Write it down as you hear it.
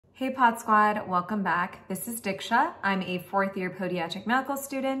Hey Pod Squad, welcome back. This is Diksha. I'm a fourth year podiatric medical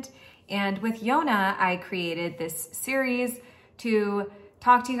student, and with Yona, I created this series to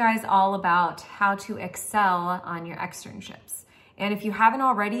talk to you guys all about how to excel on your externships. And if you haven't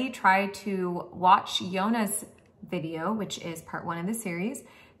already, try to watch Yona's video, which is part 1 of the series.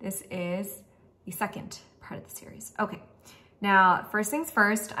 This is the second part of the series. Okay, now first things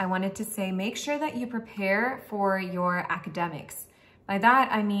first, I wanted to say make sure that you prepare for your academics. By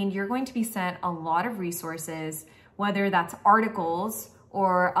that, I mean you're going to be sent a lot of resources, whether that's articles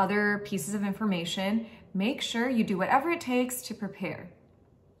or other pieces of information. Make sure you do whatever it takes to prepare.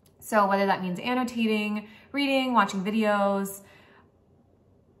 So whether that means annotating, reading, watching videos,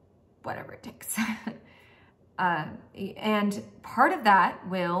 whatever it takes. And part of that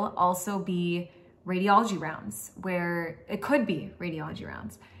will also be radiology rounds, where it could be radiology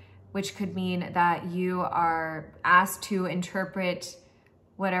rounds, which could mean that you are asked to interpret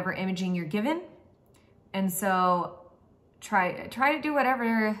whatever imaging you're given. And so try to do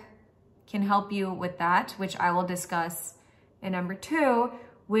whatever can help you with that, which I will discuss in number 2,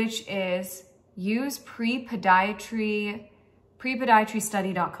 which is use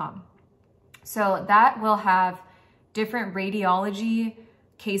prepodiatrystudy.com. So that will have different radiology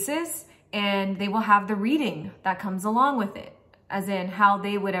cases, and they will have the reading that comes along with it, as in how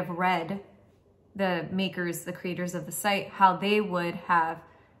they would have read, the makers, the creators of the site, how they would have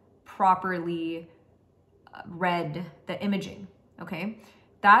properly read the imaging, okay?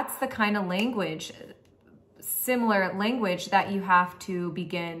 That's the kind of language, similar language that you have to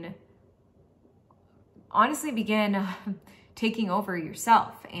honestly begin taking over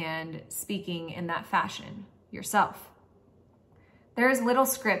yourself and speaking in that fashion yourself. There's little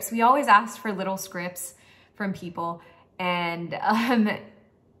scripts. We always ask for little scripts from people, and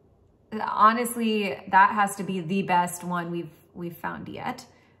honestly, that has to be the best one we've found yet.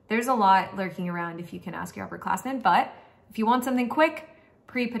 There's a lot lurking around if you can ask your upperclassmen, but if you want something quick,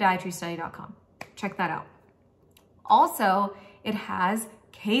 prepodiatrystudy.com. Check that out. Also, it has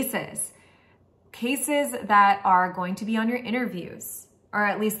cases that are going to be on your interviews, or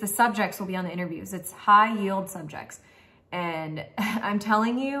at least the subjects will be on the interviews. It's high yield subjects. And I'm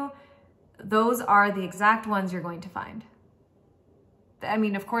telling you, those are the exact ones you're going to find. I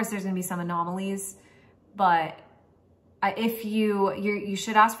mean, of course, there's going to be some anomalies, but if you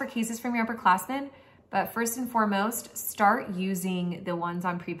should ask for cases from your upperclassmen, but first and foremost, start using the ones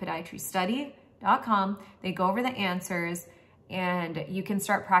on prepodiatrystudy.com. They go over the answers, and you can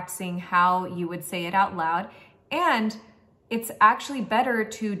start practicing how you would say it out loud. And it's actually better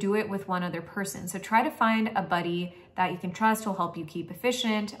to do it with one other person. So try to find a buddy that you can trust who'll help you keep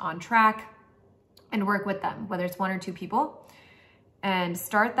efficient, on track, and work with them, whether it's 1 or 2 people. And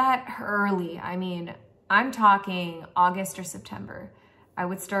start that early. I mean, I'm talking August or September. I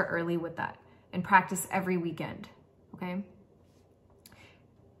would start early with that and practice every weekend, okay?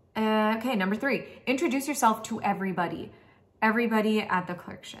 Okay, number 3, introduce yourself to everybody at the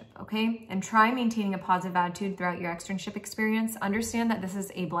clerkship, okay? And try maintaining a positive attitude throughout your externship experience. Understand that this is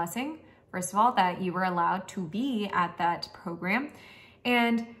a blessing, first of all, that you were allowed to be at that program.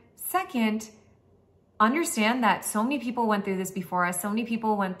 And second, understand that so many people went through this before us, so many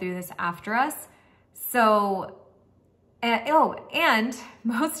people went through this after us. So, and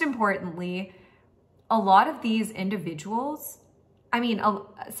most importantly, a lot of these individuals,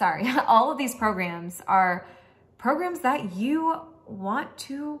 all of these programs are programs that you want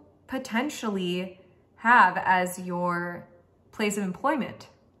to potentially have as your place of employment,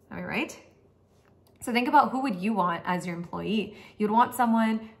 am I right? So think about, who would you want as your employee? You'd want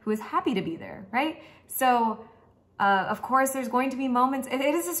someone who is happy to be there, right? So of course there's going to be moments, it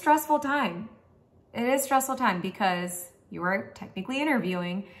is a stressful time. It is a stressful time because you are technically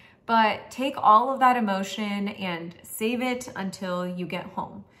interviewing, but take all of that emotion and save it until you get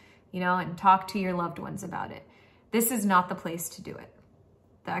home, and talk to your loved ones about it. This is not the place to do it.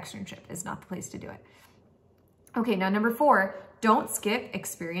 The externship is not the place to do it. Okay, now number 4, don't skip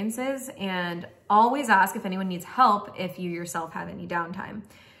experiences, and always ask if anyone needs help if you yourself have any downtime.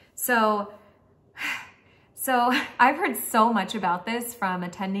 So I've heard so much about this from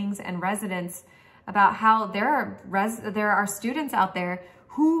attendings and residents about how there are students out there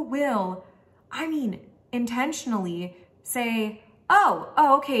who will, intentionally say, oh,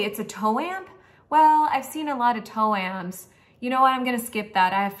 okay, it's a toe amp? Well, I've seen a lot of toe amps. You know what, I'm gonna skip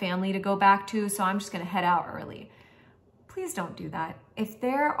that. I have family to go back to, so I'm just gonna head out early. Please don't do that. If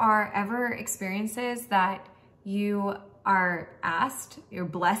there are ever experiences that you are you're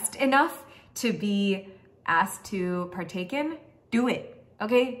blessed enough to be asked to partake in, do it,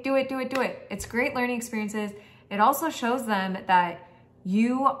 okay? Do it. It's great learning experiences. It also shows them that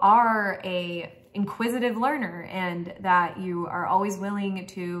you are a inquisitive learner and that you are always willing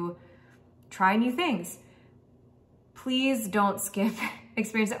to try new things. Please don't skip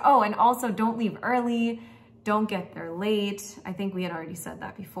experience. Oh, and also don't leave early. Don't get there late. I think we had already said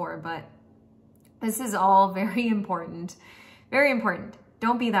that before, but this is all very important. Very important.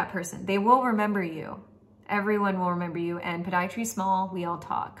 Don't be that person. They will remember you. Everyone will remember you. And podiatry is small. We all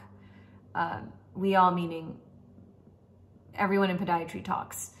talk. We all meaning everyone in podiatry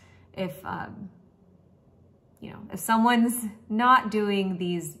talks. If, if someone's not doing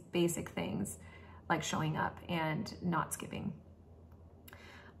these basic things, like showing up and not skipping.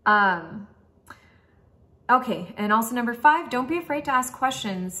 Okay, and also number 5, don't be afraid to ask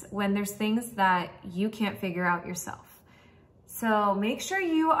questions when there's things that you can't figure out yourself. So make sure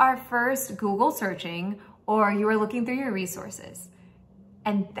you are first Google searching or you are looking through your resources.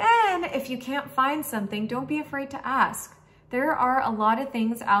 And then if you can't find something, don't be afraid to ask. There are a lot of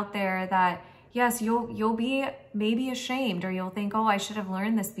things out there that, yes, you'll be maybe ashamed or you'll think, oh, I should have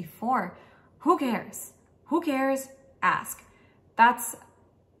learned this before. Who cares? Who cares? Ask.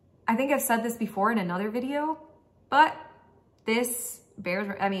 I think I've said this before in another video, but this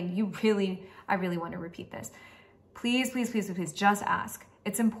bears, I really want to repeat this. Please, please, please, please, just ask.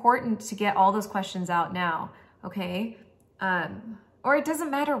 It's important to get all those questions out now, okay? Or it doesn't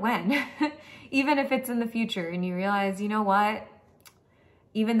matter when, even if it's in the future and you realize, you know what?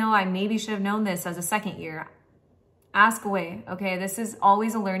 Even though I maybe should have known this as a second year, ask away, okay? This is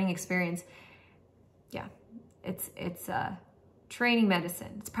always a learning experience. Yeah, it's training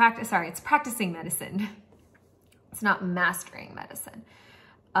medicine. It's practicing medicine. It's not mastering medicine.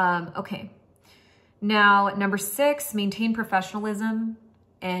 Okay. Now, number 6, maintain professionalism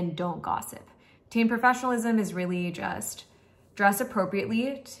and don't gossip. Maintain professionalism is really just dress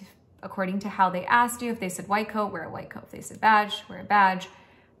appropriately according to how they asked you. If they said white coat, wear a white coat. If they said badge, wear a badge.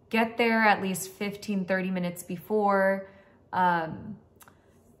 Get there at least 15, 30 minutes before. And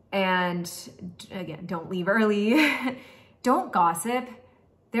again, don't leave early. Don't gossip.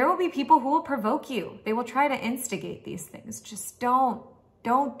 There will be people who will provoke you. They will try to instigate these things. Just don't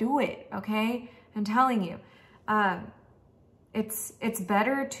do it, okay? I'm telling you. It's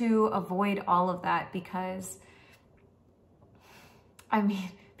better to avoid all of that because,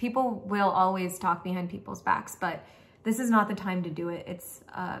 people will always talk behind people's backs, but this is not the time to do it. It's,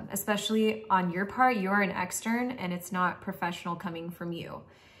 especially on your part, you're an extern and it's not professional coming from you.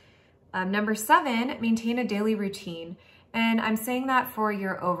 Number 7, maintain a daily routine. And I'm saying that for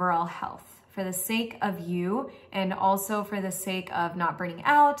your overall health, for the sake of you and also for the sake of not burning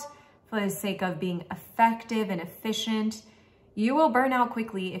out, for the sake of being effective and efficient. You will burn out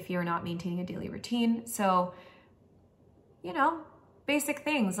quickly if you're not maintaining a daily routine. So, basic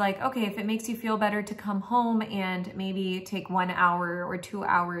things like, okay, if it makes you feel better to come home and maybe take 1 hour or 2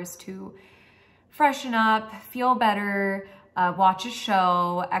 hours to freshen up, feel better, watch a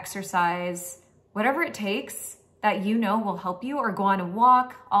show, exercise, whatever it takes that will help you, or go on a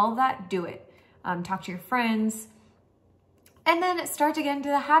walk, all of that, do it. Talk to your friends. And then start to get into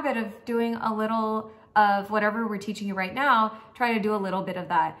the habit of doing a little of whatever we're teaching you right now. Try to do a little bit of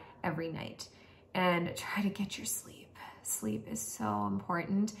that every night and try to get your sleep. Sleep is so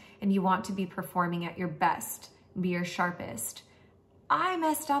important and you want to be performing at your best, be your sharpest. I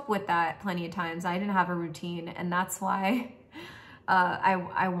messed up with that plenty of times. I didn't have a routine and that's why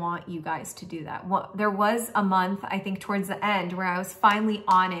I want you guys to do that. There was a month, I think towards the end, where I was finally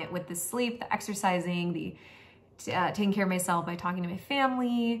on it with the sleep, the exercising, the taking care of myself by talking to my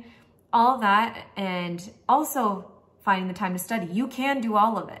family, all of that, and also finding the time to study. You can do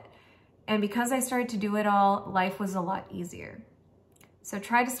all of it. And because I started to do it all, life was a lot easier. So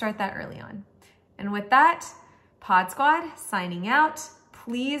try to start that early on. And with that, Pod Squad signing out.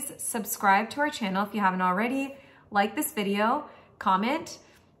 Please subscribe to our channel if you haven't already. Like this video, comment,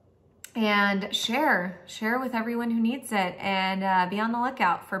 and share with everyone who needs it, and be on the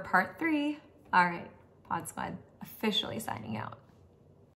lookout for part 3. All right, Pod Squad officially signing out.